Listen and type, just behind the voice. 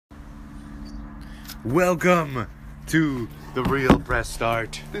Welcome to the Real Press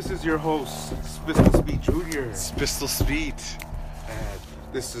Start. This is your host, Pistol Speed Jr. Pistol Speed. And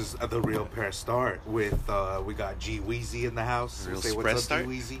this is the Real Press Start with, we got G Weezy in the house. Real Say Press what's up, Start?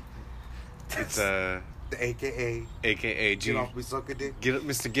 G Weezy. It's AKA G. Get Off Me Suck a Dick. Get up,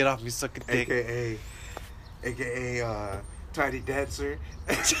 Mr. Get Off Me Suck a Dick. AKA Tiny Dancer.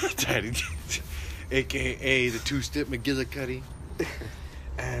 Tiny. AKA the two-step McGillicuddy.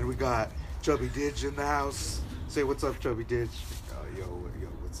 And we got Chubby Didge in the house. Say what's up, Chubby Didge. Yo,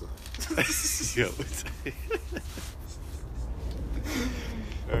 what's up? Yo, what's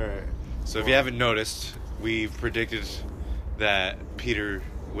Alright. So if you haven't noticed, we've predicted that Peter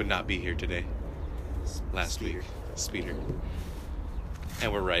would not be here today. Last Speeder. week. Speeder.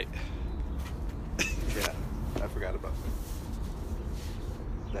 And we're right. Yeah, I forgot about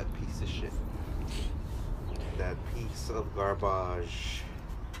that piece of shit. That piece of garbage.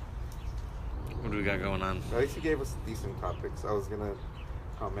 What do we got going on? At least he gave us decent topics. I was gonna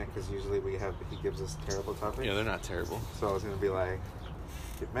comment because usually he gives us terrible topics. Yeah, they're not terrible. So I was gonna be like,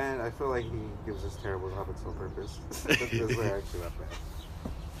 man, I feel like he gives us terrible topics on purpose. Because they're actually not bad.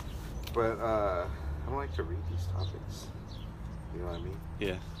 But I don't like to read these topics. You know what I mean?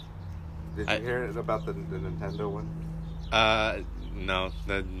 Yeah. Did you hear about the Nintendo one? No.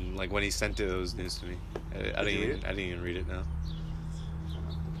 Like when he sent it was news to me. I didn't even read it now.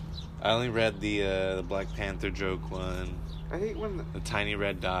 I only read the Black Panther joke one. I hate when the tiny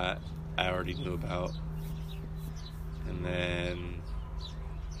red dot I already knew about. And then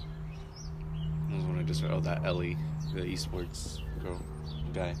what was one I just read? Oh, that Ellie, the esports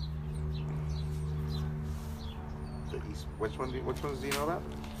guy. Which ones do you know about?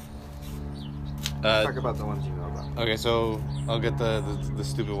 Talk about the ones you know about. Okay, so I'll get the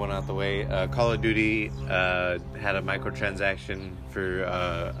stupid one out the way. Call of Duty had a microtransaction for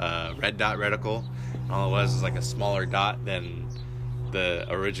red dot reticle. All it was like a smaller dot than the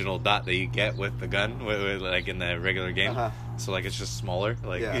original dot that you get with the gun, with like in the regular game. Uh-huh. So like it's just smaller,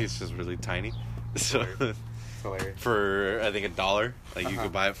 like it's just really tiny. So for I think $1, like you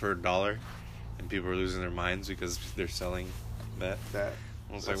could buy it for $1, and people are losing their minds because they're selling that.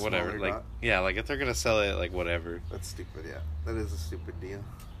 I was like, whatever. Like, dot? Yeah, like if they're gonna sell it, like whatever. That's stupid. Yeah, that is a stupid deal.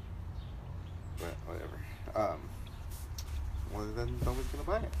 But whatever. Well, then nobody's gonna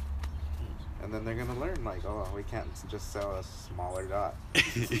buy it, and then they're gonna learn like, oh, we can't just sell a smaller dot.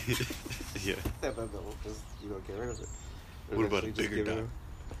 Yeah. And then they'll just get rid of it. Or what about a bigger dot?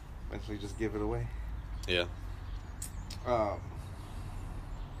 Eventually, just give it away. Yeah.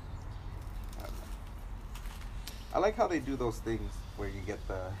 I like how they do those things where you get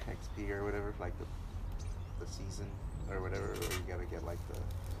the XP or whatever, like the season or whatever, or you gotta get like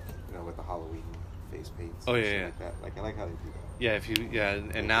the, with the Halloween face paints. Oh yeah. Like that. Like I like how they do that. Yeah,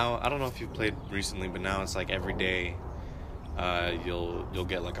 and now I don't know if you've played recently, but now it's like every day, you'll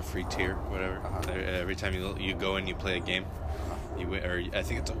get like a free tier, whatever. Uh-huh. Every time you go and you play a game, you win, or I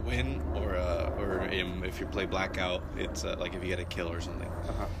think it's a win, or if you play Blackout, it's like if you get a kill or something,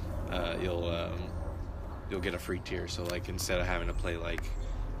 you'll get a free tier. So like instead of having to play like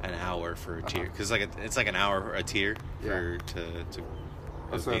an hour for a tier, because like it's like an hour a tier for to.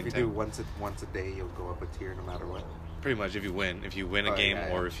 So if you do once a day, you'll go up a tier no matter what. Pretty much, if you win a game,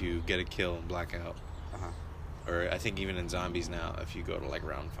 or if you get a kill in Blackout, or I think even in Zombies now, if you go to like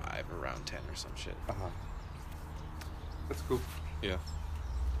round 5 or round 10 or some shit. That's cool. Yeah.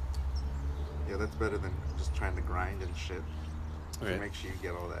 Yeah, that's better than just trying to grind and shit. Right. Make sure you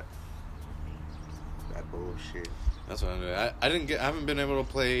get all that bullshit. That's what I'm doing. I haven't been able to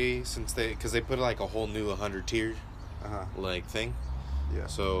play since because they put like a whole new 100 tier like thing. Yeah.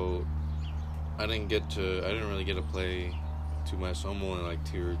 So I didn't really get to play too much. So I'm only like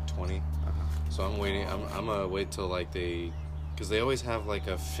tier 20. So I'm waiting. I'm gonna wait till like because they always have like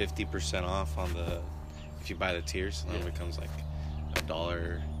a 50% off on if you buy the tiers. Then it becomes like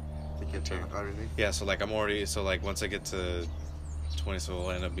 $1. Yeah. So like once I get to 20, so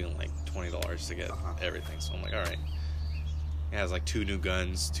it'll end up being like $20 to get everything. So I'm like, all right. It has like two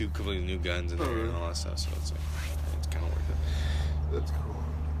completely new guns in there and all that stuff. So it's like it's kind of worth it. That's cool.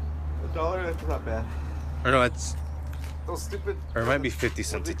 $1, that's not bad. Or no, it's those stupid. Or it might be 50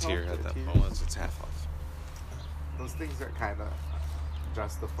 cents a tier at that moment. It's half off. Those things are kind of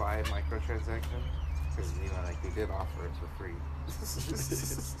justified microtransactions because like they did offer it for free.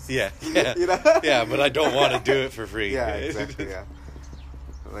 Yeah. Yeah, but I don't want to do it for free. Yeah, exactly. Yeah,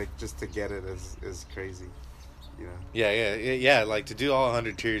 like just to get it is crazy. Yeah. Like to do all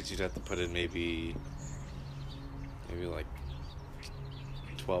 100 tiers, you'd have to put in maybe like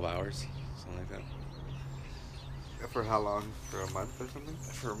 12 hours, something like that. For how long? For a month or something?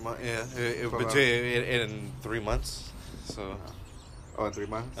 For a month, yeah. In 3 months. So. Oh, in 3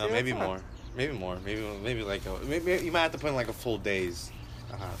 months? Yeah, maybe more. Maybe more. Maybe like maybe you might have to put in like a full day's.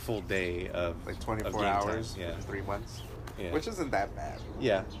 A full day of like 24 of hours time. Yeah. in 3 months. Yeah. Which isn't that bad.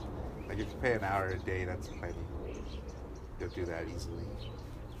 Yeah. Like if you pay an hour a day, that's plenty. You'll do that easily.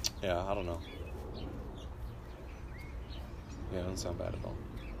 Yeah, I don't know. Yeah, it doesn't sound bad at all.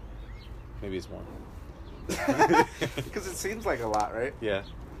 Maybe it's more. Because it seems like a lot, right? Yeah.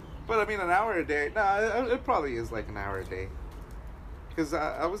 But I mean, an hour a day. No, it probably is like an hour a day. Because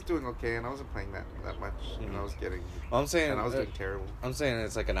I was doing okay, and I wasn't playing that much, and I was getting. Well, I'm saying, and I was doing terrible. I'm saying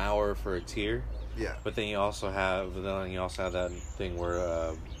it's like an hour for a tier. Yeah. But then you also have that thing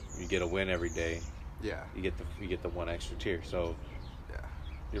where you get a win every day. Yeah. You get the one extra tier. So. Yeah.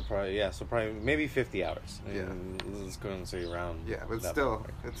 You're probably maybe 50 hours. Yeah. Let's go and say around. Yeah, but still,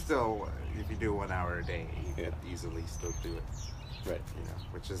 if you do 1 hour a day, you could easily still do it. Right. You know,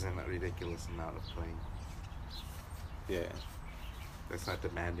 which isn't a ridiculous amount of playing. Yeah. It's not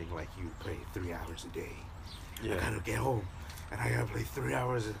demanding like you play 3 hours a day. Yeah. I gotta get home and I gotta play 3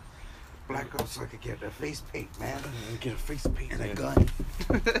 hours of Black Ops so I could get a face paint, man. Get a face paint and a gun.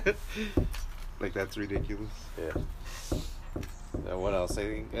 Like that's ridiculous. Yeah. What else? I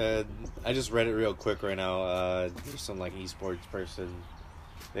think I just read it real quick right now. There's some like esports person.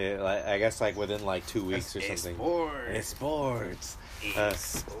 I guess like within like 2 weeks or something. Esports.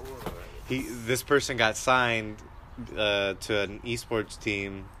 This person got signed to an esports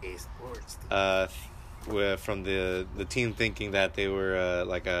team. From the team thinking that they were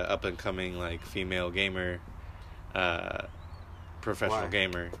like a up and coming like female gamer, professional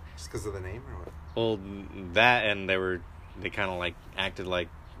gamer. Just because of the name or what? Well, that and they kind of like acted like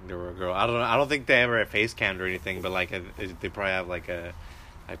they were a girl. I don't think they ever face cammed or anything, but like they probably have like a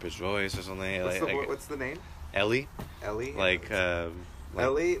hyper voice or something. What's the name? Ellie. Ellie. Like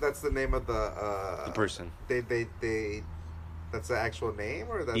Ellie. That's the name of the person. They. That's the actual name,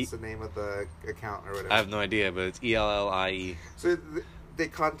 or that's the name of the account, or whatever. I have no idea, but it's ELLIE. So they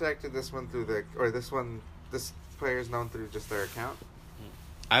contacted this one through this player is known through just their account.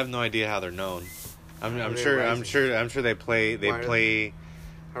 I have no idea how they're known. I'm sure they play.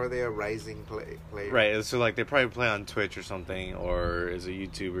 How are they a rising player? Right, so like they probably play on Twitch or something, or as a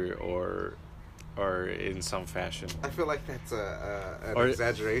YouTuber, or in some fashion. I feel like that's an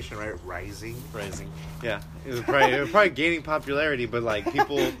exaggeration, right? Rising. Yeah, it was probably gaining popularity, but like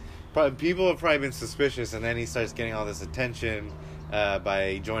people have probably been suspicious, and then he starts getting all this attention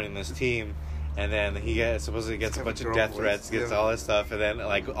by joining this team. And then he supposedly gets a bunch of death threats, gets all this stuff, and then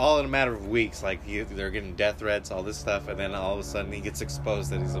like all in a matter of weeks, like they're getting death threats, all this stuff, and then all of a sudden he gets exposed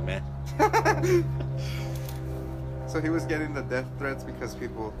that he's a man. So he was getting the death threats because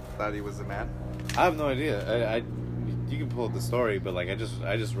people thought he was a man? I have no idea. You can pull up the story, but like I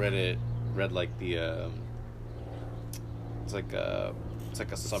just read like the it's like a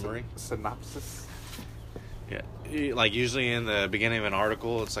summary synopsis. Yeah, like usually in the beginning of an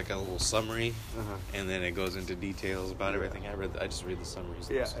article, it's like a little summary, and then it goes into details about everything. I just read the summaries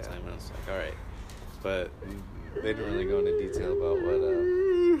most of the time, and it's like, all right, but they didn't really go into detail about what.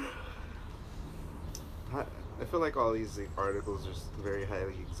 I feel like all these articles are very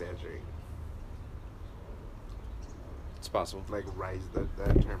highly exaggerated. It's possible. Like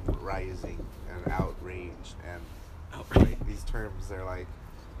that term rising and outrage and like these terms, they're like.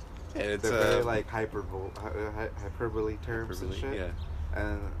 Yeah, they're very like hyperbole terms and shit. Yeah.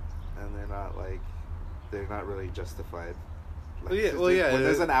 And they're not really justified. Like, When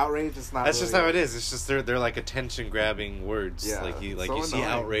there's an outrage, it's not. That's really just how it is. It's just they're like attention grabbing words. Yeah, you see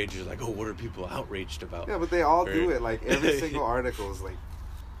outrage, you're like, oh, what are people outraged about? Yeah, but they all do it. Like every single article is like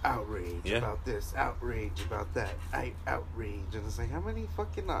outrage about this, outrage about that, outrage, and it's like how many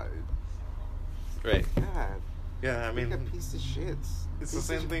fucking right? God. Yeah, I mean, like a piece of shit. It's the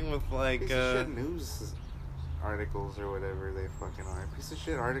same thing with like piece of shit news articles or whatever they fucking are. Piece of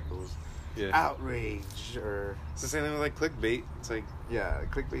shit articles. Yeah. Outrage or. It's the same thing with like clickbait. It's like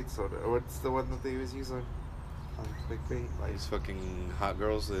clickbait soda. Or what's the one that they always use on clickbait? Like these fucking hot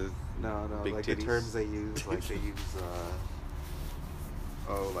girls with big like titties. the terms they use, like they use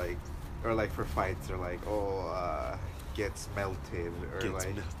or like for fights, or like gets melted, or gets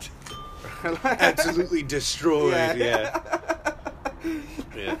like melted. Absolutely destroyed. Yeah.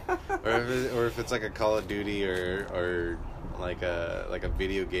 Or if it's like a Call of Duty or like a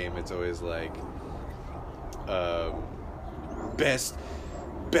video game, it's always like best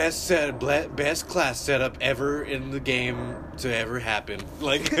class setup ever in the game to ever happen.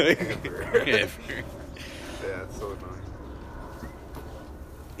 Like ever. Yeah, it's so annoying.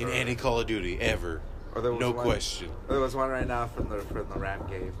 In any Call of Duty ever. Or there was No one, question. There was one right now from the Ram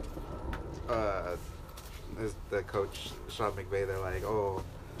game. Is the coach Sean McVay? They're like, oh,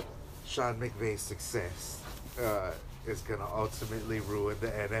 Sean McVay's success is gonna ultimately ruin the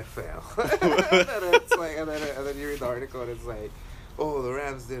NFL. And it's like, and then you read the article and it's like, oh, the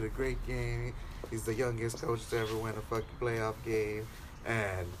Rams did a great game. He's the youngest coach to ever win a fucking playoff game,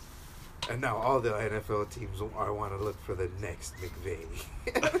 and now all the NFL teams want to look for the next McVay.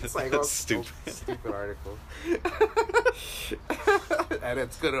 It's like, oh, stupid article. And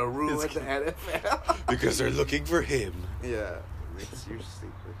it's gonna ruin the NFL because they're looking for him. Yeah, you're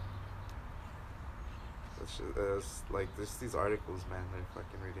stupid. It's like these articles, man, they're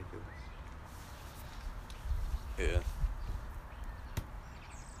fucking ridiculous. Yeah.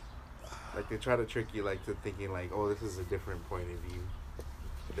 Like they try to trick you, like to thinking, like, oh, this is a different point of view.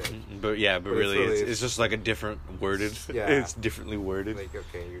 But really, it's just like a different worded. Yeah, it's differently worded. Like,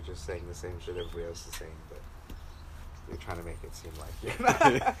 okay, you're just saying the same shit everybody else is saying, but you're trying to make it seem like you're not.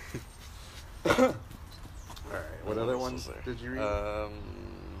 All right, what other ones did you read?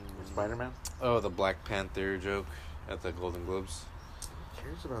 Spider-Man. Oh, the Black Panther joke at the Golden Globes. Who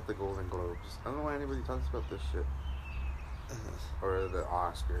cares about the Golden Globes? I don't know why anybody talks about this shit. Or the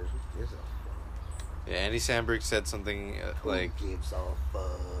Oscars. Who gives a fuck? Yeah, Andy Samberg said something like... Who gives a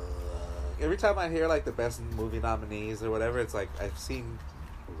fuck? Every time I hear, like, the best movie nominees or whatever, it's like, I've seen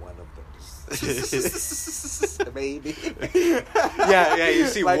one of those. Maybe. Yeah, you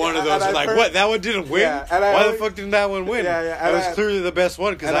see like, one of those, you're like, heard, what? That one didn't win? Yeah, why the fuck didn't that one win? Yeah. That was clearly the best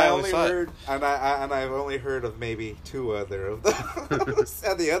one, because I only saw it. And I've only heard of maybe 2 other of those.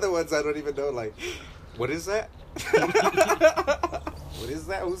 And the other ones I don't even know, like, what is that? What is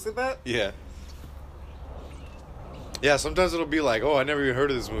that? Who's in that? Yeah. Yeah, sometimes it'll be like, oh, I never even heard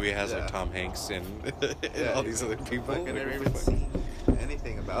of this movie. It has like Tom Hanks and all these other people. I've never even seen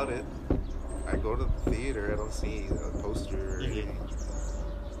anything about it. I go to the theater, I don't see a poster or anything.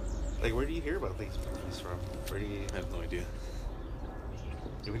 Like, where do you hear about these movies from? I have no idea.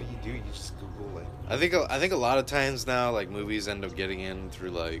 What do? You just Google, like... I think a lot of times now, like, movies end up getting in through,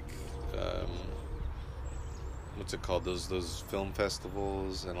 like, what's it called? Those film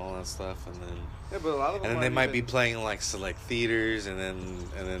festivals and all that stuff, and then... Yeah, but a lot of them... And then they might be playing in, like, select theaters, and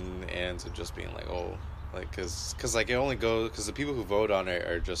then ends up just being like, oh... Like, cause like, it only goes... Because the people who vote on it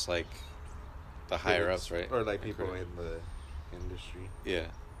are just, like... The higher-ups, right? Or, like, people in the industry. Yeah.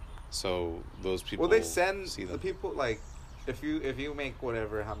 So, those people... Well, they send the people, like... If you make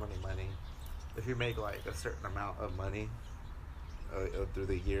whatever, how many money... If you make, like, a certain amount of money... through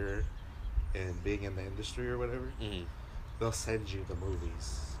the year... And being in the industry or whatever... Mm-hmm. They'll send you the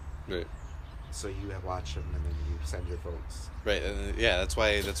movies. Right. So you watch them, and then you send your votes. Right, and yeah, that's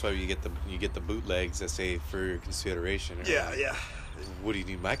why you get the bootlegs that say for consideration. Yeah. What do you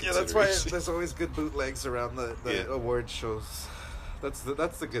need my consideration? Yeah, that's why there's always good bootlegs around the award shows. That's the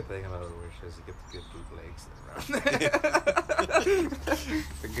good thing about award shows. You get the good bootlegs around.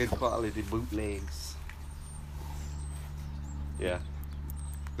 The good quality bootlegs. Yeah.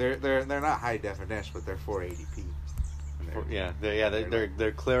 They're not high definition, but they're 480p.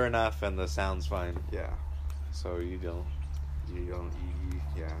 They're clear enough, and the sound's fine. Yeah. So you don't.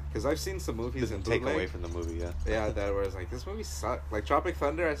 Because I've seen some movies doesn't take away from the movie. Yeah. Yeah, that was like, this movie sucked. Like Tropic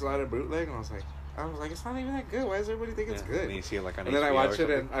Thunder, I saw it in bootleg, and I was like, it's not even that good. Why does everybody think it's good? And you see it like on and then I watch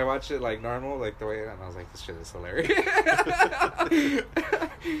it like normal, like the way, and I was like, this shit is hilarious.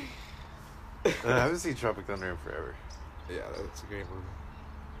 I haven't seen Tropic Thunder in forever. Yeah, that's a great movie.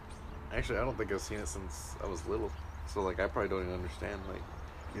 Actually, I don't think I've seen it since I was little. So, like, I probably don't even understand, like...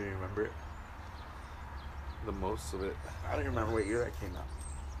 You don't remember it? The most of it. I don't remember what year that came out.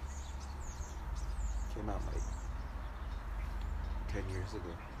 Came out, like, 10 years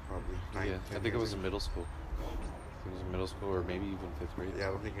ago, probably. I think it was in middle school. It was in middle school, or maybe even 5th grade. Yeah,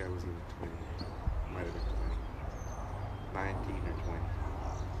 I don't think I was even 20. Might have been 20. 19 or 20,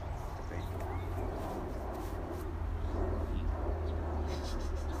 I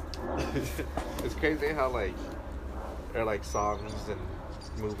think. It's crazy how, like... Or like songs and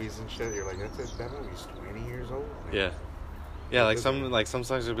movies and shit. You're like, that movie's 20 years old. Man. Yeah. Like some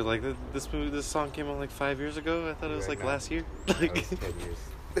songs would be like, this song came out like 5 years ago. I thought it was like last year. That was 10 years.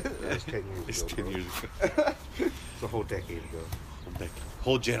 That was 10 years ago. It's 10 years ago. It's a whole decade ago.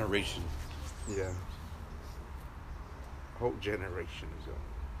 Whole generation. Yeah. Whole generation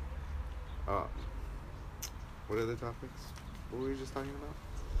ago. What are the topics? What were we just talking about?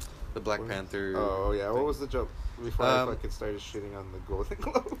 The Black Panther. Oh yeah, what was the joke? Before I fucking started shitting on the Golden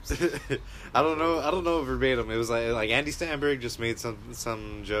Globes. I don't know verbatim. It was like Andy Samberg just made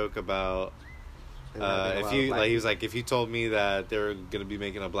some joke about If you like, he was like, if you told me that they were gonna be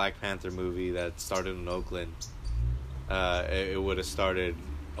making a Black Panther movie that started in Oakland, it would have started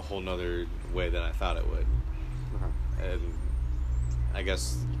a whole nother way than I thought it would. And I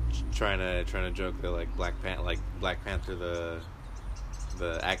guess trying to joke that like Black Panther the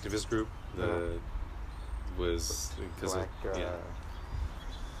activist group was because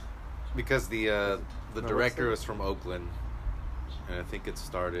because the director was from Oakland. And I think it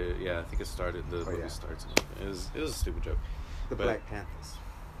started. Yeah, I think it started. The movie starts. It was a stupid joke. Black Panthers.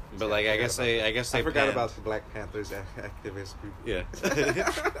 But like, I guess I forgot about the Black Panthers activist group. Yeah.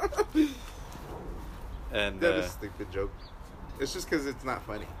 And that was a stupid joke. It's just because it's not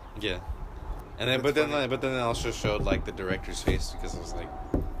funny. Yeah. And then, but then they also showed like the director's face because it was like.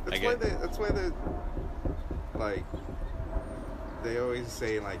 That's why they like. They always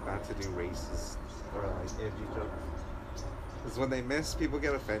say like not to do racist or like edgy jokes. Because when they miss, people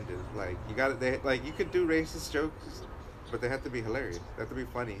get offended. Like you could do racist jokes, but they have to be hilarious. They have to be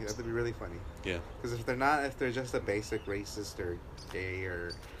funny. They have to be really funny. Yeah. Because if they're just a basic racist or gay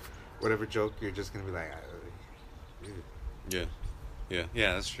or whatever joke, you're just gonna be like, yeah,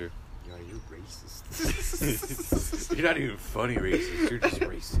 that's true. Yeah, you're racist. You're not even funny racist. You're just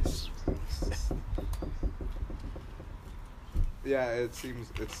racist. Yeah, it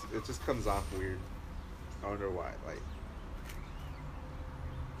just comes off weird. I wonder why. Like.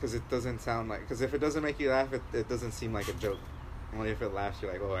 Because it doesn't sound like... Because if it doesn't make you laugh, it doesn't seem like a joke. Only if it laughs,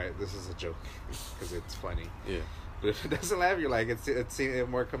 you're like, oh, this is a joke. Because it's funny. Yeah. But if it doesn't laugh, you're like... It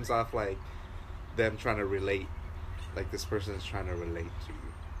more comes off like them trying to relate. Like this person is trying to relate to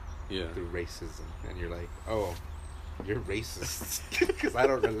you. Yeah. Through racism. And you're like, oh, you're racist. Because I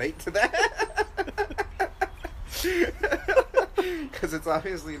don't relate to that. Because it's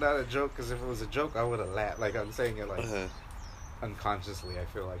obviously not a joke. Because if it was a joke, I would have laughed. Like, I'm saying it like... Unconsciously, I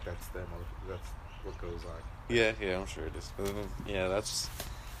feel like that's what goes on. Yeah, I'm sure it is.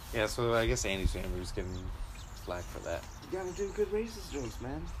 So I guess Andy Samberg's getting flack for that. You gotta do good racist jokes,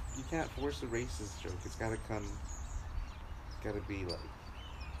 man. You can't force a racist joke. It's gotta come. It's gotta be like.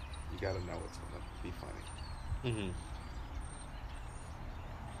 You gotta know it's gonna be funny. Mm-hmm.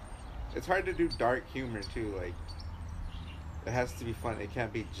 It's hard to do dark humor too. Like, it has to be fun. It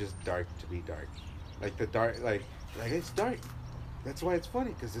can't be just dark to be dark. Like the dark, like it's dark. That's why it's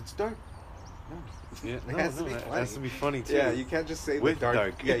funny, because it's dark. No. Yeah, it has to be funny. It has to be funny too. Yeah, you can't just say with the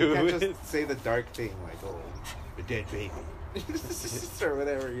dark. Yeah, you can't just say the dark thing like, oh, a dead baby, or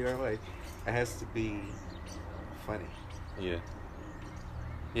whatever. You know, like it has to be funny. Yeah.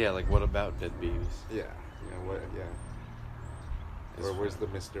 Yeah, like what about dead babies? Yeah. You know what? Yeah. Or where's the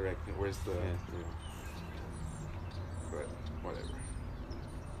misdirection? Where's the? Yeah. You know, but whatever.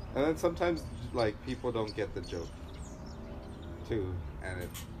 And then sometimes like people don't get the joke. Too, and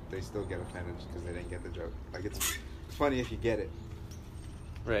they still get offended because they didn't get the joke. Like it's funny if you get it,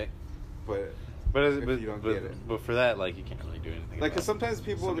 right? But you don't get it. But for that, like you can't really do anything. Like because sometimes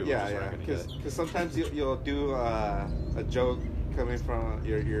people because sometimes you'll do a joke coming from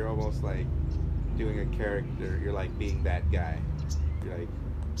you're almost like doing a character. You're like being that guy.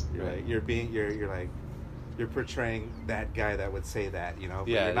 You're portraying that guy that would say that. You know. But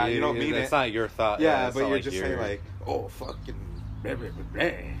yeah. you don't mean it. It's not your thought. Yeah, but you're just saying like, oh fucking.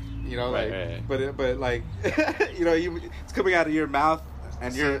 You know, like, right. But like, you know, it's coming out of your mouth,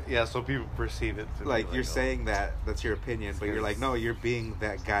 and so people perceive it. Like you're saying that's your opinion, but you're like, no, you're being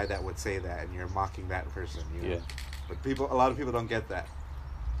that guy that would say that, and you're mocking that person. You know? Yeah. But a lot of people don't get that.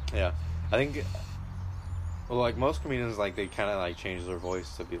 Yeah, I think. Well, like most comedians, like they kind of like change their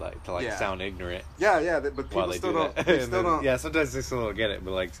voice to be like sound ignorant. Yeah, but people still don't. They still don't. Yeah, sometimes they still don't get it,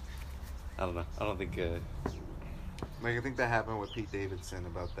 but like, I don't know. I don't think. Like, I think that happened with Pete Davidson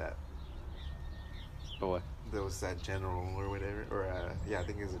about that. But what? There was that general or whatever. Or, I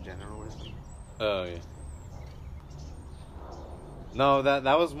think he was a general or something. Oh, yeah. No,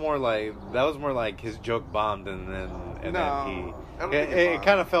 that was more like his joke bombed and then it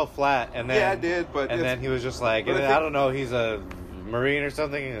kind of fell flat and then yeah, it did, but then he was just like I don't know, he's a Marine or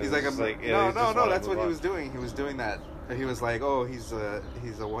something. He's like no, that's what he was doing. He was doing that. He was like, oh, he's a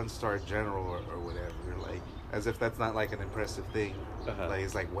 1-star general or whatever. Like, as if that's not like an impressive thing. Like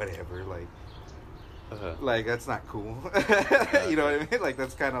he's like whatever. Like, like that's not cool. You know what I mean? Like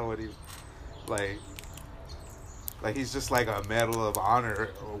that's kind of what he like. Like he's just like a Medal of Honor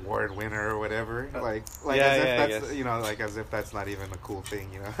award winner or whatever. Like as if that's like as if that's not even a cool thing,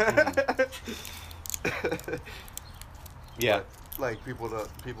 you know. Mm-hmm. Yeah. But, like people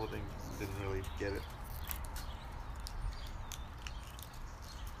didn't really get it.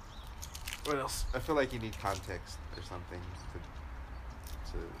 What else? I feel like you need context or something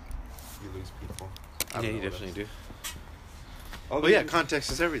to you lose people. Yeah, you definitely do. All Well, yeah,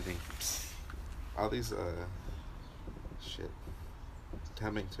 context is everything. all these shit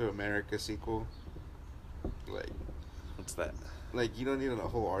Coming to America sequel, like What's that? like you don't need a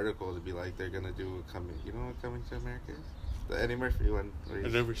whole article to be like they're gonna do a coming. You know what Coming to America is? The Eddie Murphy one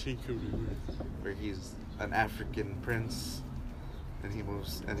I've never seen Coming. where he's an African prince and he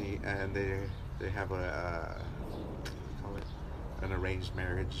moves and they have a what do you call it, an arranged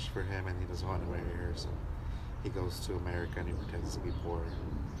marriage for him, and he doesn't want to marry her, so he goes to America and he pretends to be poor.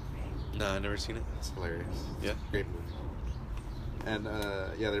 No, I've never seen it. It's hilarious. Yeah. Great movie. And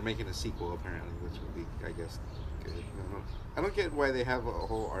yeah, they're making a sequel apparently, which would be, I guess, good. I don't get why they have a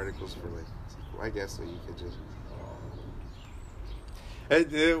whole articles for like sequel. I guess so you could just.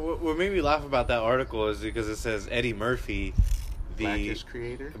 What made me laugh about that article is because it says Eddie Murphy, the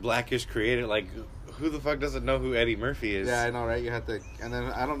Blackish creator. Like, who the fuck doesn't know who Eddie Murphy is? Yeah, I know, right? You have to, and then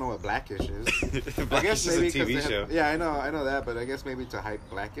I don't know what Blackish is. Blackish is a TV show. Yeah, I know that, but I guess maybe to hype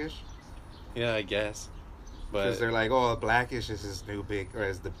Blackish. Yeah, I guess. Because But they're like, oh, Blackish is his new big, or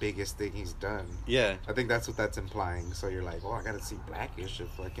is the biggest thing he's done. yeah, I think that's what that's implying. So you're like, oh, I gotta see Blackish if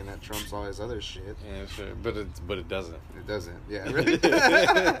fucking that trumps all his other shit. yeah, sure. But it doesn't. It doesn't. Yeah, really.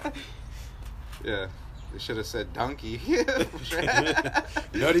 Yeah, they should have said Donkey.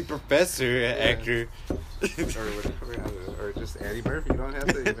 Nutty Professor actor. or just Eddie Murphy. You don't have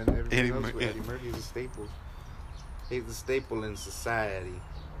to even everything Eddie else. Mur- yeah. Eddie Murphy's a staple. He's a staple in society.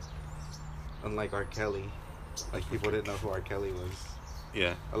 Unlike R. Kelly. Like, people didn't know who R. Kelly was.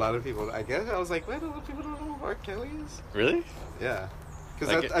 Yeah. A lot of people, I guess, I was like, wait, a lot of people don't know who R. Kelly is? Really? Yeah.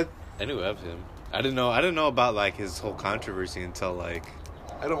 Because Like I knew of him. I didn't know about like his whole controversy until like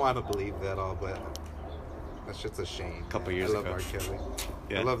I don't want to believe that all, but that shit's a shame. Couple man. years I love ago. R. Kelly.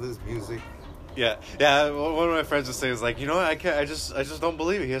 Yeah. I love this music. yeah. One of my friends would say was like, you know what? I can't. I just don't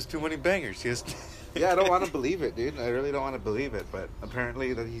believe it. He has too many bangers. He has. Yeah, I don't want to believe it, dude. I really don't want to believe it, but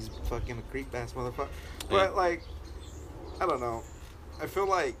apparently that he's fucking a creep ass motherfucker. But like, I don't know. I feel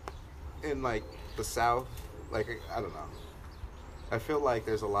like in like the South, like I don't know. I feel like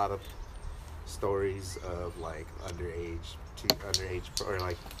there's a lot of stories of like underage or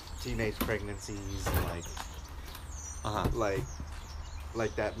like teenage pregnancies and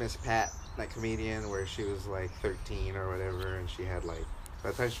like that Miss Pat, that comedian, where she was like 13 or whatever, and she had like. By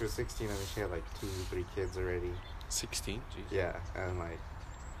the time she was 16, I think she had like 2-3 kids already. 16. Jeez. Yeah, and like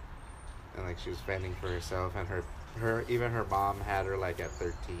she was fending for herself, and even her mom had her like at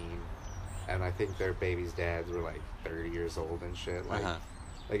 13, and I think their baby's dads were like 30 years old and shit. Like,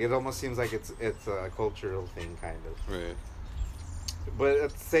 like it almost seems like it's a cultural thing, kind of. Right. But at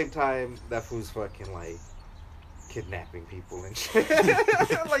the same time, that fool's fucking like kidnapping people and shit.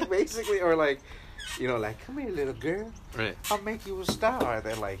 Like basically, or like. You know, like, come here, little girl. Right. I'll make you a star.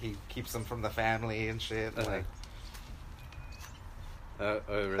 Then, like, he keeps them from the family and shit. Like,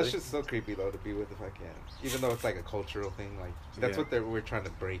 really? that's just so creepy, though, to be with the fucking. Even though it's like a cultural thing, like that's what we're trying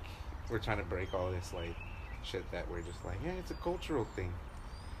to break. We're trying to break all this like shit that we're just like, yeah, it's a cultural thing.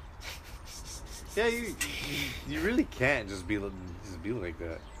 Yeah, you really can't just be like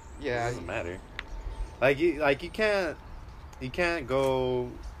that. Yeah, It doesn't matter. Like you can't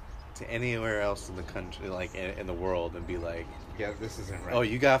go to anywhere else in the country, like in the world, and be like, yeah, this isn't right. oh,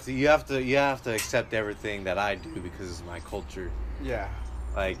 you have to accept everything that I do because it's my culture. Yeah.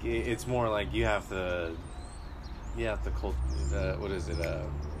 Like it's more like you have to what is it?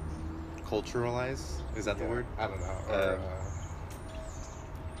 Culturalize? Is that the word? I don't know. Or,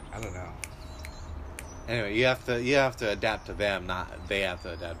 I don't know. Anyway, you have to adapt to them, not they have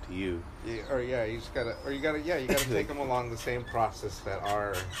to adapt to you. Yeah, you gotta take them along the same process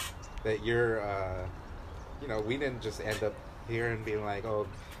that you're, you know, we didn't just end up here and being like, oh,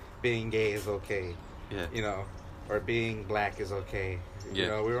 being gay is okay. Yeah. You know, or being black is okay. Yeah. You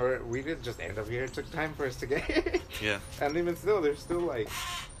know, we didn't just end up here. It took time for us to get. Yeah. And even still, there's still like,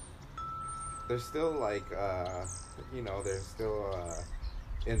 you know, there's still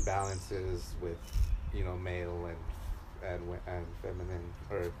imbalances with, you know, male and feminine,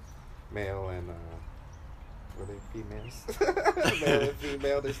 or male and were they females? Male and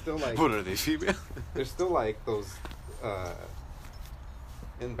female. There's still like. What are they, female? There's still like those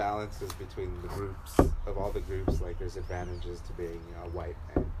imbalances between the groups, of all the groups. Like there's advantages to being a white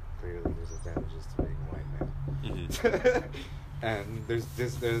man. Clearly, there's advantages to being a white man. Mm-hmm. And there's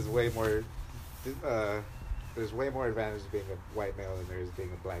way more advantage to being a white male than there is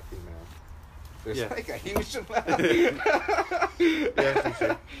being a black female. There's like a huge amount. Yeah, for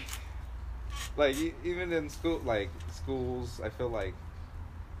sure. Like even in schools, I feel like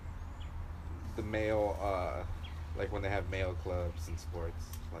the male like when they have male clubs and sports,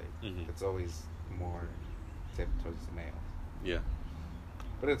 like it's always more tipped towards the male. Yeah.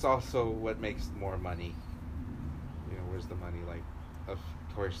 But it's also what makes more money. You know, where's the money? Like, of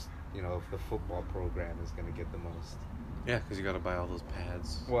course, you know, if the football program is going to get the most. Yeah, because you got to buy all those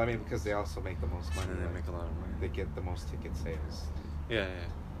pads. Well, I mean, because they also make the most money. And they make a lot of money. They get the most ticket sales. Yeah.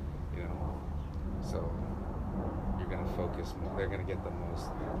 You know, so you're going to focus more. They're going to get the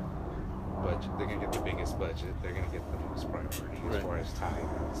most budget. They're going to get the biggest budget. They're going to get the most priority as far as time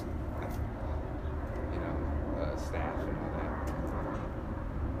and you know, staff and all that.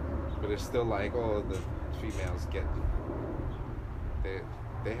 But it's still like, oh, the females get,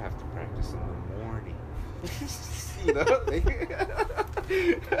 they have to practice in the morning. You know,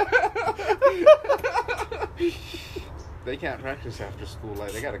 they can't practice after school.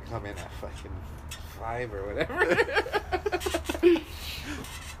 Like, they gotta come in at fucking 5 or whatever.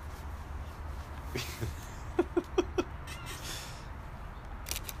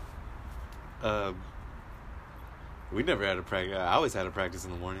 We never had a practice. I always had a practice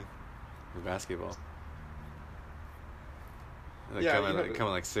in the morning for basketball. Like Yeah, come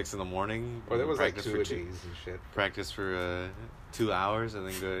at like 6 in the morning. Or there was like practice 2 for a days and shit. Practice for 2 hours and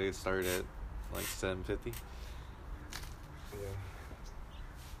then go start at like 7:50. Yeah.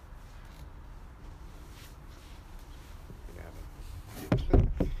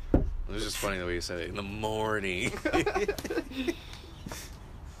 It was just funny the way you said it in the morning.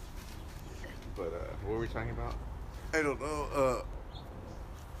 But what were we talking about? I don't know.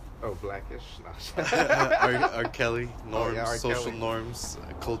 Oh, Blackish? No. R. Kelly norms, R. social Kelly. norms,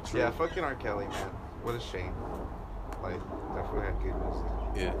 culture. Yeah, fucking R. Kelly, man. What a shame. Like, definitely had good music.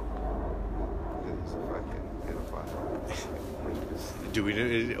 Yeah. He's a fucking pedophile. Do we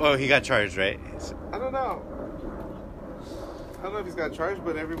do? Well, he got charged, right? I don't know. I don't know if he's got charged,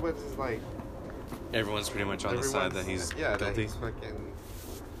 but everyone's like. Everyone's pretty much on the side that he's guilty. guilty. That he's fucking.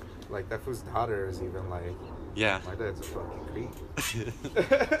 Like, that fool's daughter is even like. Yeah. My dad's a fucking creep.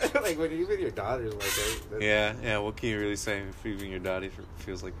 Like, when you with your daughters like that. Yeah. What can you really say if even your daddy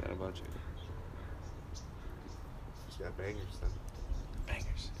feels like that about you? She's got bangers then.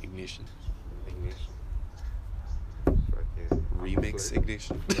 Bangers. Ignition. Fucking. Remix Flirt.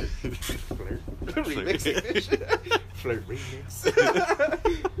 Ignition. Flirt. Remix Ignition. Flirt remix.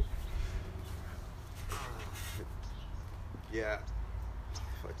 Yeah.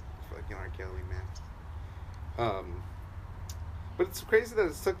 Fucking R. Kelly, man. But it's crazy that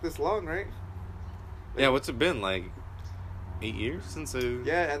it took this long, right? Yeah, what's it been, like 8 years since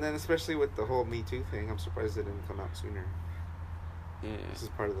Yeah, and then especially with the whole Me Too thing, I'm surprised it didn't come out sooner. Yeah. This is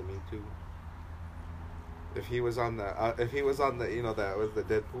part of the Me Too. If he was on the, you know, that was the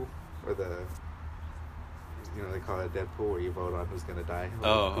Deadpool, or the, you know, they call it Deadpool, where you vote on who's gonna die.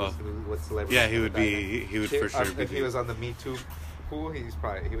 What celebrity? Yeah, he would for sure. If he was on the Me Too pool, he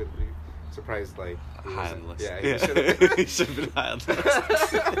would be surprised, like high on the list. Yeah, he should have been high on the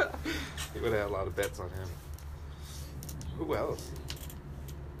list. He would have had a lot of bets on him. Who else?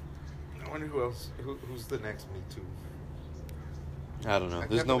 I wonder who else. Who's the next Me Too? I don't know. I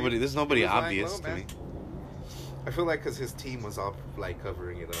There's can't believe nobody he was lying obvious low, to man. me. I feel like because his team was all like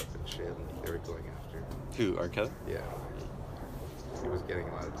covering it up and shit, and they were going after. Who? R. Kelly? Yeah. He was getting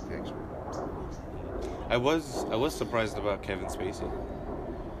a lot of detection. I was surprised about Kevin Spacey.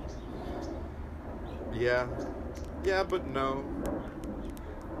 Yeah. Yeah, but no.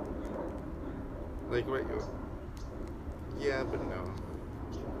 Like, wait. Yeah, but no.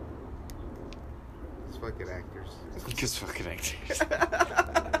 It's fucking actors. Just fucking actors.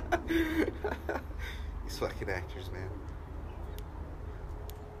 These fucking actors, man.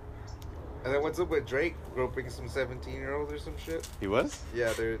 And then what's up with Drake groping some 17-year-old or some shit? He was?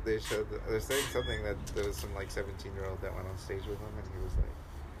 Yeah, they're saying something that there was some like 17-year-old that went on stage with him and he was like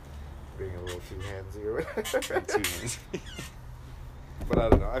being a little too handsy or whatever. Too handsy. But I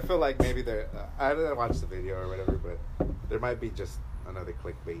don't know. I feel like maybe I didn't watch the video or whatever, but there might be just another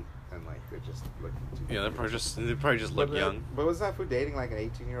clickbait and like they're just looking too. Yeah, they probably just look young. But was that fool dating like an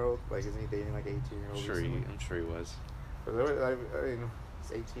 18-year-old? Like, isn't he dating like an 18-year-old? I'm sure he was. But I mean,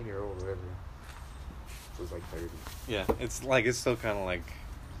 it's 18-year-old, whatever. It was like 30. Yeah, it's still kind of like.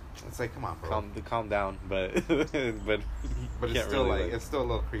 It's like, come on, bro. Calm down, but But it's still really, it's still a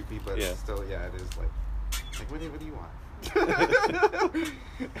little creepy, but yeah. it's still, yeah, it is like what do you want?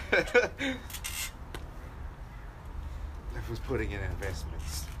 If was putting in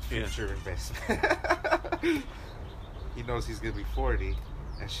investments, future investment. He knows he's gonna be 40,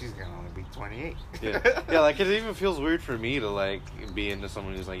 and she's gonna only be 28. Yeah, like it even feels weird for me to like be into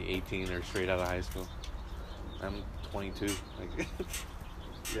someone who's like 18 or straight out of high school. I'm 22. Like.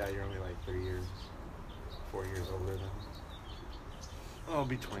 Yeah, you're only like 3 years, 4 years older than. I'll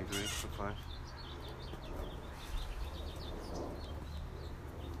be 23. So fine.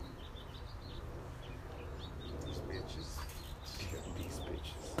 These bitches. Yeah, these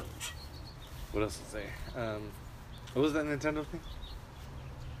bitches. What else to say? What was that Nintendo thing?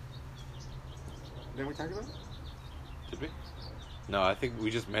 Didn't we talk about it? Did we? No, I think we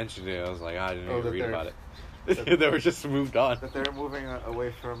just mentioned it. I was like, I didn't Oh, even that read they're- about it. They were just moved on. That they're moving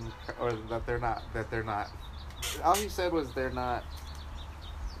away from, or that they're not. All he said was they're not,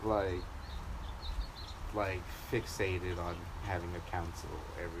 like fixated on having a council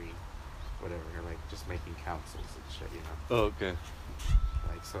every, whatever. Like just making councils and shit, you know. Oh, okay.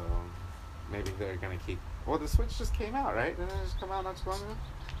 Like so, maybe they're gonna keep. Well, the Switch just came out, right? Didn't it just come out not too long ago?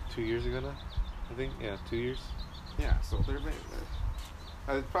 2 years ago now, I think. Yeah, 2 years. Yeah, so they're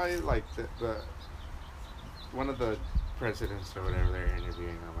probably like the one of the presidents or whatever they're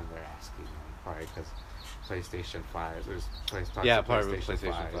interviewing them and they're asking them probably because PlayStation 5. There's Yeah, probably with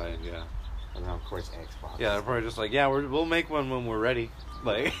PlayStation 5. Yeah. And then of course Xbox. Yeah, they're probably just like, yeah, we'll make one when we're ready.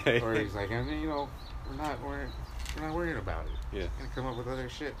 Like. Or he's like, I mean, you know, we're not worried about it. Yeah. We're gonna come up with other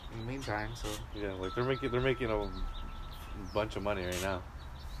shit in the meantime. So Yeah, like they're making a bunch of money right now.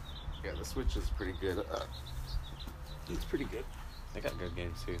 yeah, the Switch is pretty good. It's pretty good. They got good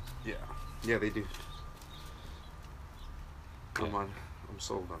games too. Yeah, they do. Yeah. I'm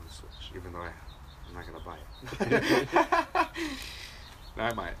sold on the Switch, even though I'm not gonna buy it. No,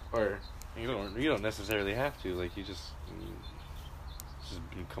 I might. Or You don't necessarily have to. Like you just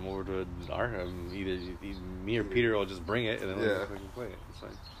come over to our either me or Peter will just bring it and then we'll just fucking play it. It's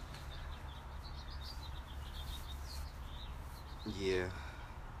fine. yeah.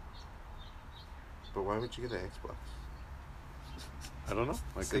 But why would you get an Xbox? I don't know.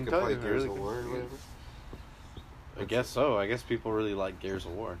 I So you couldn't could tell play you. I Gears really of War or couldn't- whatever? I guess so. I guess people really like Gears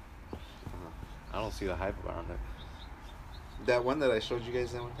of War. Uh-huh. I don't see the hype around it. That one that I showed you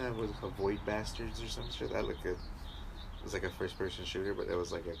guys that one time was called Void Bastards or some shit. That looked good. It was like a first-person shooter, but it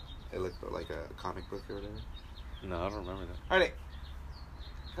was like it looked like a comic book or whatever. No, I don't remember that. Alright,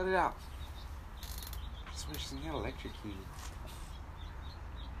 cut it out. Just wish you got electrocuted.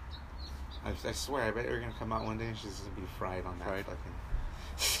 I swear, I bet you're gonna come out one day and she's gonna be fried on that Fried? fucking.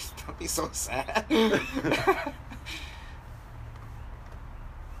 Don't be so sad.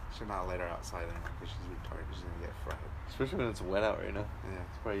 Should not let her outside anymore because she's retarded. She's gonna get fried. Especially when it's wet out right now. Yeah.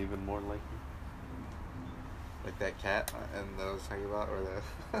 It's probably even more likely. Like that cat, and that I was talking about, where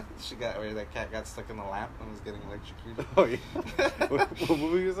that cat got stuck in the lamp and was getting electrocuted. Oh yeah. what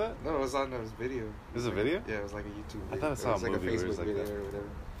movie was that? No, it was on this video. It was a video? Yeah, it was like a YouTube video. I thought I saw it was a like movie a where it Facebook was like video that. or whatever.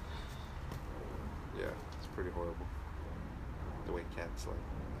 Yeah, it's pretty horrible. The way cats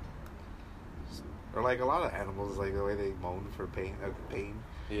or like a lot of animals, like the way they moan for pain.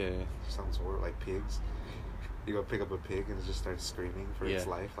 Yeah. Sounds horrible, like pigs. You go pick up a pig and it just starts screaming for its Yeah.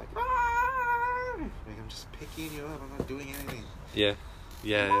 life, like, "Ah!" Like, I'm just picking you up. I'm not doing anything. Yeah.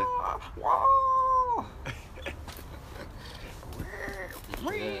 Yeah. Wah!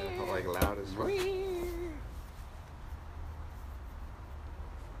 Yeah, like loud as fuck. I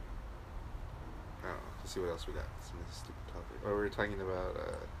don't know. Let's see what else we got. Some of this stupid topic. Oh, we were talking about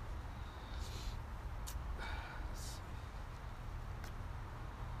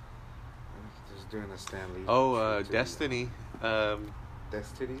just doing a Stan Lee. Oh, shit, too. Destiny.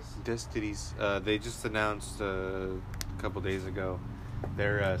 Destinies? Destinies. They just announced a couple days ago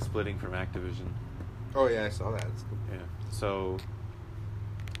they're splitting from Activision. Oh yeah, I saw that. It's cool. Yeah. So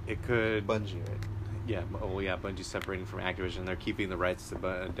it could. Bungie, right? Yeah. Well, yeah. Bungie's separating from Activision. They're keeping the rights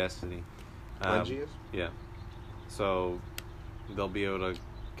to Destiny. Bungie is? Yeah. So they'll be able to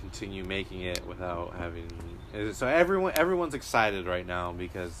continue making it without having. So everyone's excited right now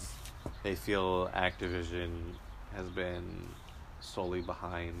because they feel Activision has been solely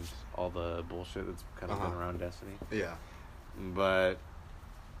behind all the bullshit that's kind of been around Destiny. Yeah. But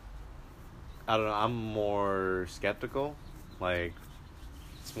I don't know. I'm more skeptical. Like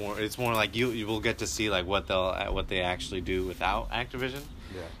it's more like you will get to see like what they actually do without Activision.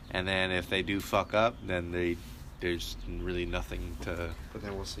 Yeah. And then if they do fuck up, then there's really nothing to. But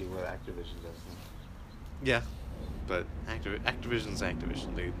then we'll see what Activision does then. Yeah, but Activision's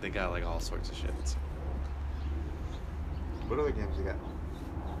Activision. They got like all sorts of shit. So What other games you got?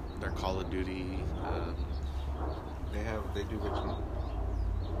 their Call of Duty. They do which one?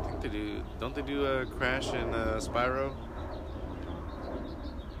 I think they do. Don't they do Crash and Spyro?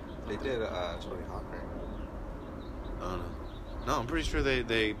 They did Tony Hawk, right? I don't know. No, I'm pretty sure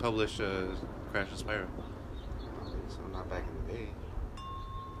they publish Crash and Spyro. So not back in the day.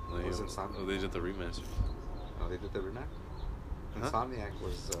 They, Was it Sonic? they did the remaster. Oh, they did the remaster? Insomniac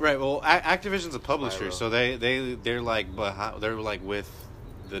was Right. Well, Activision's a publisher, Spyro. so they're like they're like with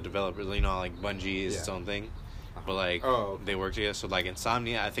the developers. You know, like Bungie is its Yeah. own thing, but like okay. they work together. So like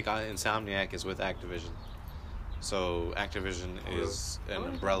Insomniac, I think Insomniac is with Activision. So Activision Oh, really? is an Oh, yeah.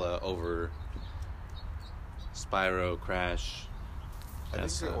 umbrella over Spyro, Crash. I think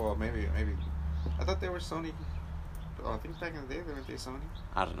That's, so. Well, maybe. I thought they were Sony. Oh, I think back in the day, weren't they Sony?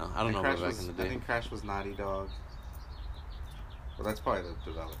 I don't know. I don't And know Crash about back was, in the I day. think Crash was Naughty Dog. Well, that's probably the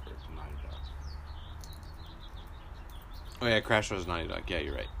developer for Naughty Dog. Oh yeah, Crash was Naughty Dog. Yeah,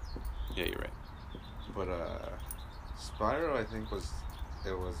 you're right. Yeah, you're right. But Spyro, I think was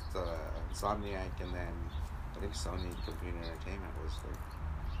Insomniac, and then I think Sony Computer Entertainment was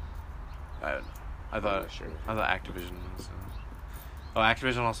like. I thought not sure. I thought Activision was. Oh,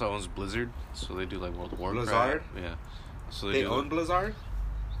 Activision also owns Blizzard, so they do like World of Warcraft. Blizzard? Yeah. So They do, own Blizzard?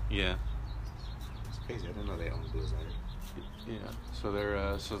 Yeah. It's crazy. I didn't know they owned Blizzard. Yeah. So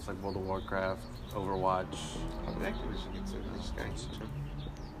they're so it's like World of Warcraft, Overwatch. How did Activision get so these guys?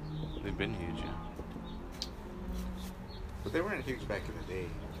 They've been huge, yeah. But they weren't huge back in the day.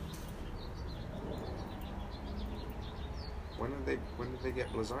 When did they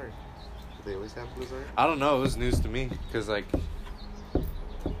get Blizzard? Did they always have Blizzard? I don't know. It was news to me because like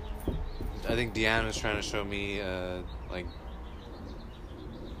I think Deanne was trying to show me like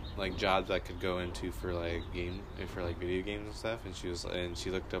jobs I could go into for like video games and stuff, and she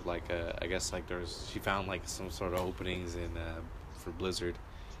looked up like I guess like she found like some sort of openings in for Blizzard.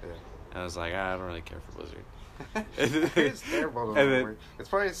 Yeah. And I was like, I don't really care for Blizzard. It's terrible to And then- work. It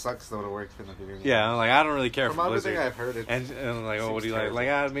probably sucks though to work in the video game. Yeah, I'm like I don't really care From for everything Blizzard. I've heard, it And I'm like, oh, what do you seems like?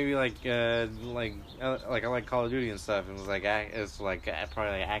 Like, maybe like I like Call of Duty and stuff. And it was like, it's like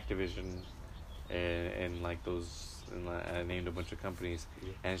probably like Activision, and like those. And I named a bunch of companies,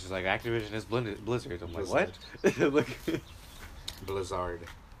 Yeah. and she's like, Activision is Blizzard. I'm like, Blizzard. what? Like, Blizzard.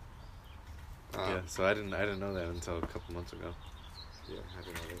 yeah. So I didn't know that until a couple months ago. Yeah, I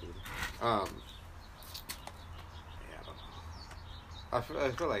didn't know that either. Yeah, I don't know. I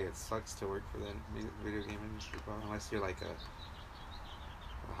feel like it sucks to work for the video game industry, bro, unless you're like a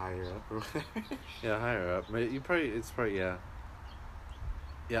higher up or whatever. Yeah, higher up. But it's probably yeah.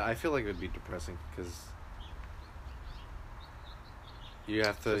 Yeah, I feel like it would be depressing because you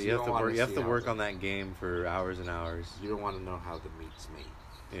have to 'Cause you don't wanna work see how work the- on that game for hours and hours. You don't want to know how the meat's made,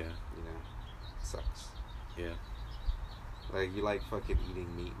 Yeah, you know? It sucks. yeah. Like, you like fucking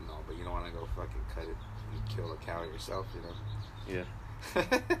eating meat and all, but you don't want to go fucking cut it and kill a cow yourself, you know? Yeah.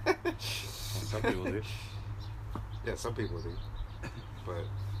 Some people do. Yeah, some people do. But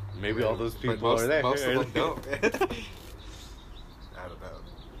Maybe all those but people most, are there. Most of them don't. I don't know.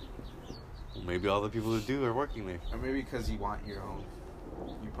 Maybe all the people who do are working there. Or maybe because you want your own.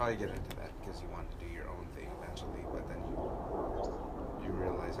 You probably get into that because you want to do your own thing eventually, but then you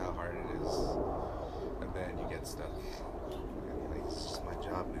realize how hard it is, and then you get stuck. And you're like, this is my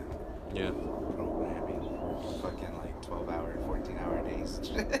job now. Yeah. Programming, fucking like 12-hour, 14-hour days.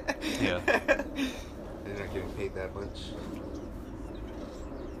 Yeah. And you're not getting paid that much.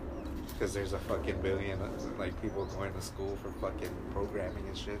 Because there's a fucking billion like people going to school for fucking programming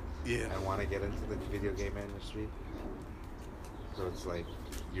and shit. Yeah. And want to get into the video game industry. So it's like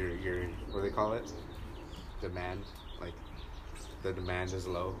your what do they call it? Demand. Like the demand is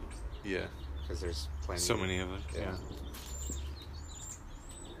low Yeah. because there's plenty. So many of them. Yeah.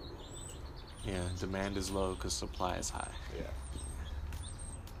 Yeah. Demand is low because supply is high. Yeah.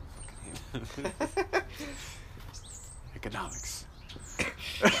 Economics.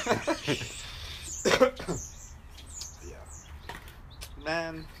 Yeah.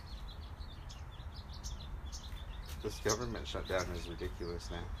 Man. This government shutdown is ridiculous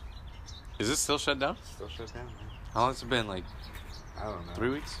now. Is this still shut down? Still shut down, man. How long has it been? Like I don't know. 3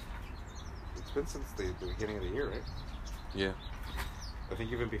 weeks? It's been since the beginning of the year, right? Yeah. I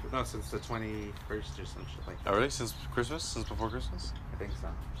think even before. No, since the 21st or some shit like that. Oh, really? Since Christmas? Since before Christmas? I think so.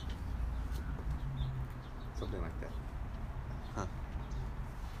 Something like that. Huh.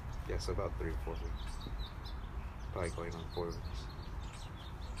 Yeah, so about 3 or 4 weeks. Probably going on 4 weeks.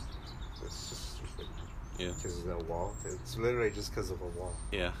 It's just stupid. Yeah. Because of the wall. It's literally just because of a wall.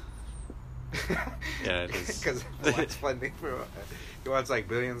 Yeah. Yeah, it is. Because he wants funding for. He wants like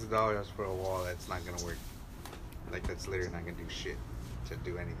billions of dollars for a wall that's not gonna work. Like that's literally not gonna do shit to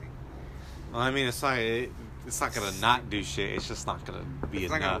do anything. Well, I mean, it's not gonna not do shit. It's just not gonna be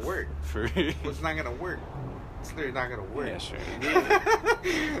It's enough. not gonna work. For Well, it's not gonna work. It's literally not gonna work. Yeah, sure.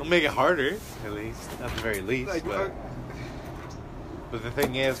 We'll make it harder, at least, at the very least. Like, But the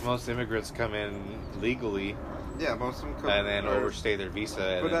thing is, most immigrants come in legally yeah, most of them come. and then overstay their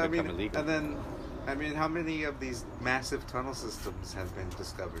visa and then become illegal. And then I mean, how many of these massive tunnel systems have been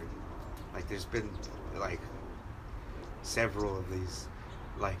discovered? Like, there's been, like, several of these,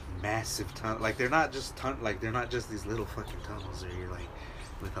 like, massive tunnels. Like, they're not just they're not just these little fucking tunnels where you're, like,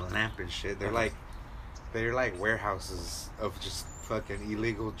 with a lamp and shit. They're like warehouses of just fucking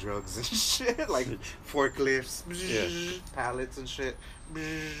illegal drugs and shit. Like, forklifts, pallets and shit.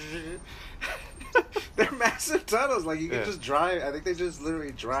 They're massive tunnels. Like, you can just drive. I think they just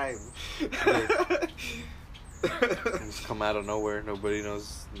literally drive. Just come out of nowhere. Nobody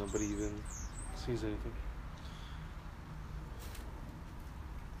knows. Nobody even sees anything.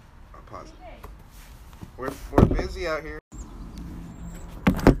 I'll pause it. We're busy out here.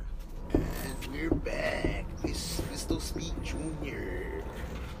 And we're back. It's Mr. Speed Jr.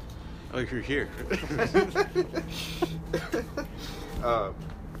 Oh, you're here.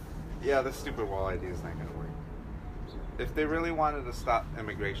 Yeah, this stupid wall idea is not going to work. If they really wanted to stop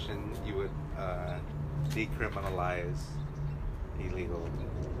immigration, you would decriminalize illegal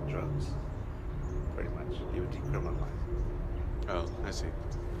drugs. Pretty much. You would decriminalize. Oh, I see.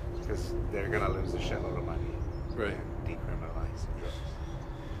 Because they're going to lose a shitload of money. Right. Decriminalize drugs.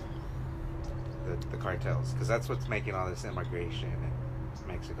 The cartels. Because that's what's making all this immigration in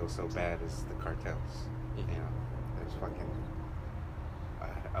Mexico so bad is the cartels. You know, there's fucking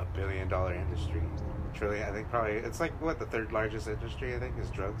a $1 billion industry. Trillion, I think probably, it's like, what, the third largest industry, I think, is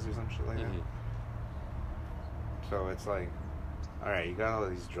drugs or some shit like that. So it's like, alright, you got all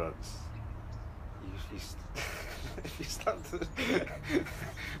these drugs. You stop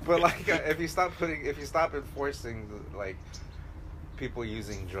but like, if you stop enforcing, like, people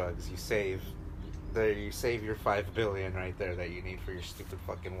using drugs, you save your $5 billion right there that you need for your stupid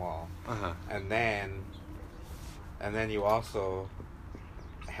fucking wall. And then you also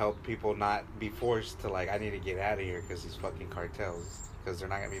help people not be forced to, like, I need to get out of here because these fucking cartels, because they're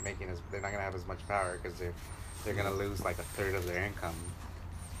not gonna be they're not gonna have as much power because they're gonna lose like a third of their income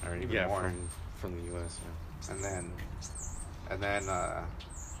or even more from the U.S. and then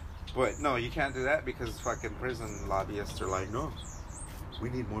but no, you can't do that because fucking prison lobbyists are like, no, we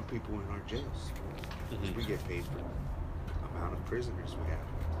need more people in our jails. We get paid for the amount of prisoners we have.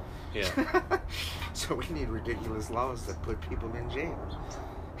 Yeah. So we need ridiculous laws that put people in jail.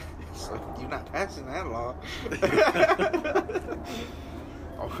 So you're not passing that law.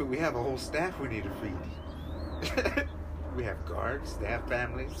 Oh, we have a whole staff we need to feed. We have guards. They have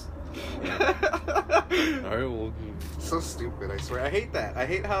families. Alright, well. So stupid, I swear. I hate that. I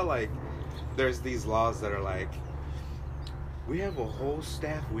hate how, like, there's these laws that are like, we have a whole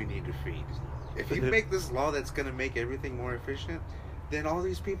staff we need to feed. If you make this law that's going to make everything more efficient, then all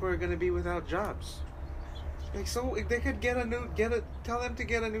these people are going to be without jobs. Like, so they could tell them to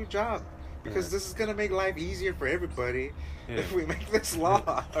get a new job. Because this is going to make life easier for everybody if we make this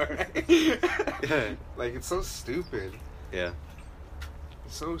law, alright? Like, it's so stupid. Yeah.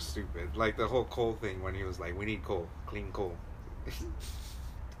 It's so stupid. Like, the whole coal thing when he was like, we need coal. Clean coal.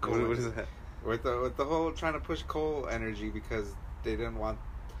 What is that? With the whole trying to push coal energy because they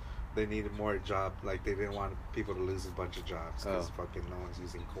needed more job. Like, they didn't want people to lose a bunch of jobs because fucking no one's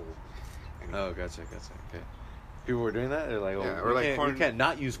using coal anymore. Oh, gotcha. Okay. People were doing that? They're like, we can't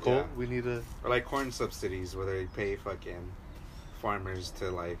not use coal. Yeah. We need to... Or like corn subsidies where they pay fucking farmers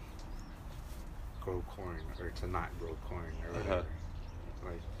to, like, grow corn or to not grow corn or whatever.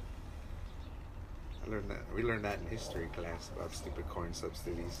 Like, we learned that in history class about stupid corn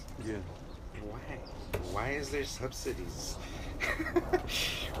subsidies. Yeah. Why? Why is there subsidies?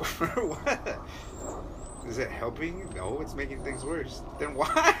 For what? Is it helping? No, it's making things worse. Then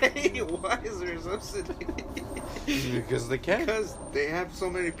why? Why is there a subsidy? Because they can. Because they have so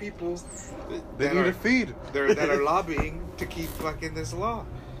many people they need to feed. That are lobbying to keep fucking this law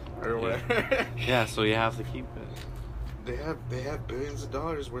or whatever. Yeah, so you have to keep it. They have billions of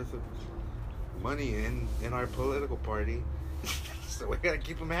dollars worth of money in our political party. So we gotta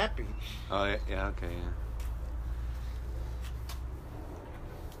keep them happy. Oh, yeah, okay,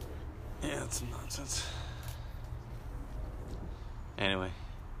 yeah. Yeah, it's nonsense. Anyway,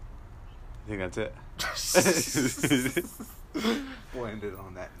 I think that's it. We'll end it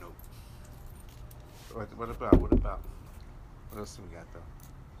on that note. What else do we got,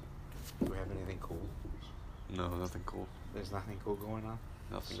 though? Do we have anything cool? No, nothing cool. There's nothing cool going on?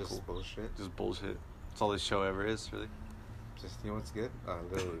 Nothing just cool. Bullshit? Just bullshit. That's all this show ever is, really. Just, you know what's good?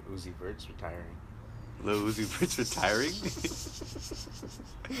 Little Uzi Vert's retiring. Lil Uzi Vert's retiring?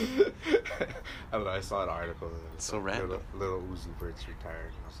 I don't know, I saw an article. It's so random. Little Uzi Vert's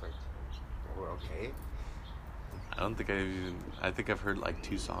retiring. I was like, oh, okay. I think I've heard like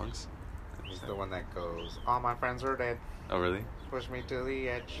 2 songs. He's the one that goes, all my friends are dead. Oh, really? Push me to the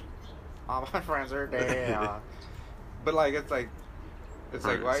edge. All my friends are dead. But like, it's like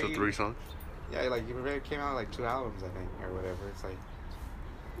why? So you, 3 songs. Yeah, like you came out like 2 albums, I think, or whatever. It's like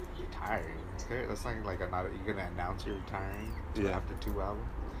you're tiring. That's not like you're gonna announce you're retiring after 2 albums.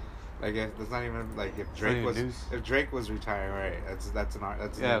 Like that's not even like if Drake was retiring, right? That's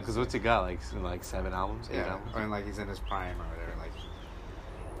Yeah, because what's he got, like 7 albums? 8 yeah, albums? or like he's in his prime or whatever. Like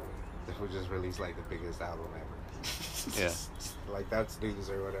who just released like the biggest album ever. Yeah. Like that's news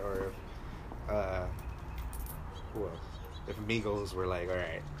or whatever. Who else? If Migos were like, all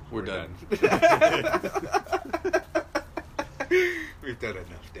right, we're done. We've done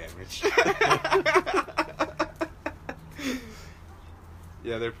enough damage.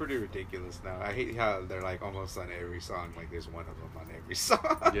 Yeah, they're pretty ridiculous now. I hate how they're like almost on every song. Like there's one of them on every song.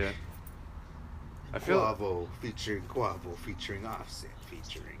 Yeah. I feel Quavo featuring Offset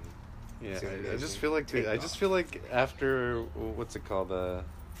featuring. Yeah, I just feel like after what's it called?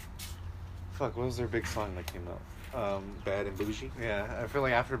 Fuck, what was their big song that came out? Bad and Bougie. Yeah, I feel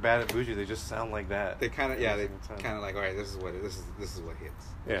like after Bad and Bougie, they just sound like that. They kind of like, all right, this is what hits.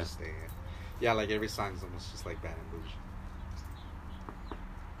 Yeah. Just yeah, like every song's almost just like Bad and Bougie.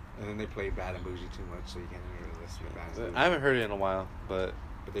 And then they play Bad and Bougie too much, so you can't really listen to Bad and Bougie. I haven't heard it in a while, but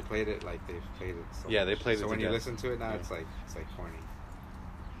they played it like they've played it. So yeah, much. they played it. So when to you death. listen to it now, it's like corny.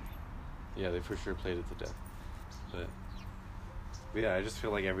 Yeah, they for sure played it to death. But yeah, I just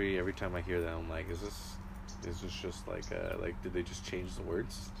feel like every time I hear that, I'm like, is this just like did they just change the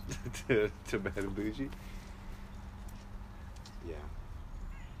words to Bad and Bougie? Yeah.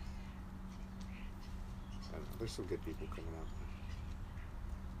 I don't know, there's some good people coming out.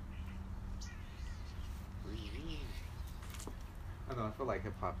 I don't know, I feel like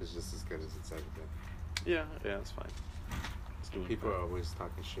hip hop is just as good as it's ever been. Yeah, it's fine. People are always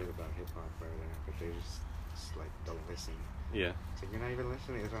talking shit about hip hop right there, but they just like don't listen. Yeah. So you're not even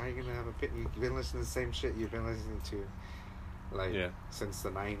listening. So how are you gonna have a pit? You've been listening to the same shit you've been listening to, like since the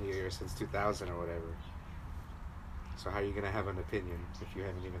 '90s or since 2000 or whatever. So how are you gonna have an opinion if you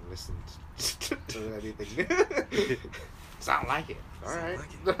haven't even listened to anything? Sound like it. All right.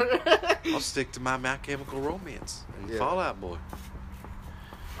 I'll stick to my My Chemical Romance and Fall Out Boy.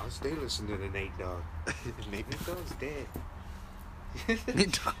 I'll stay listening to Nate Dogg. Nate Dogg's dead.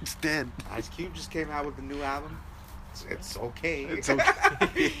 Nate Dogg's dead. Ice Cube just came out with a new album. It's okay. It's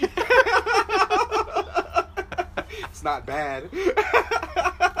okay. It's not bad.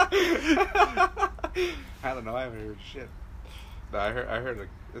 I don't know. I haven't heard shit. No, I heard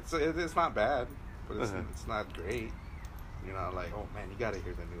it's not bad, but it's not great. You're not like, oh man, you gotta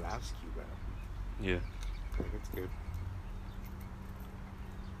hear the new Ice Cube album. Yeah. I think it's good.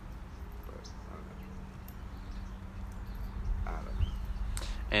 But I don't know.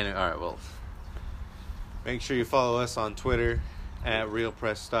 And all right, well, make sure you follow us on Twitter at Real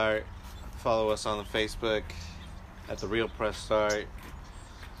Press Start. Follow us on the Facebook at the Real Press Start.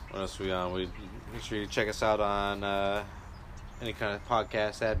 What else are we on? Make sure you check us out on any kind of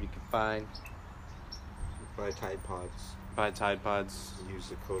podcast app you can find. Buy Tide Pods. Use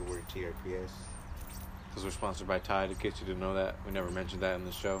the code word TRPS. Because we're sponsored by Tide, in case you didn't know that. We never mentioned that in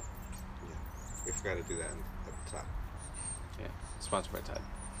the show. Yeah. We forgot to do that at the top. Yeah. Sponsored by Tide.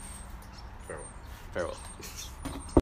 Farewell.